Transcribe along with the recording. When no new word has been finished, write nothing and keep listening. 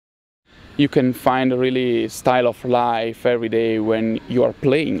you can find a really style of life every day when you are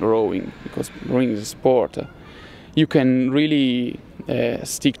playing rowing, because rowing is a sport. You can really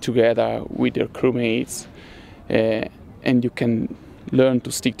stick together with your crewmates, and you can learn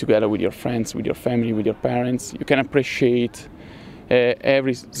to stick together with your friends, with your family, with your parents. You can appreciate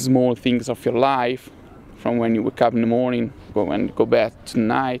every small things of your life, from when you wake up in the morning, when you go back to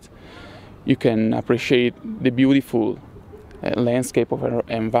night. You can appreciate the beautiful landscape of our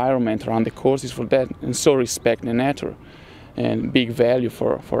environment around the courses for that, and so respect the nature, and big value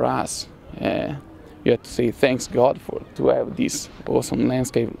for us. You have to say thanks God to have this awesome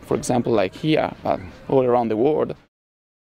landscape, for example, like here, but all around the world.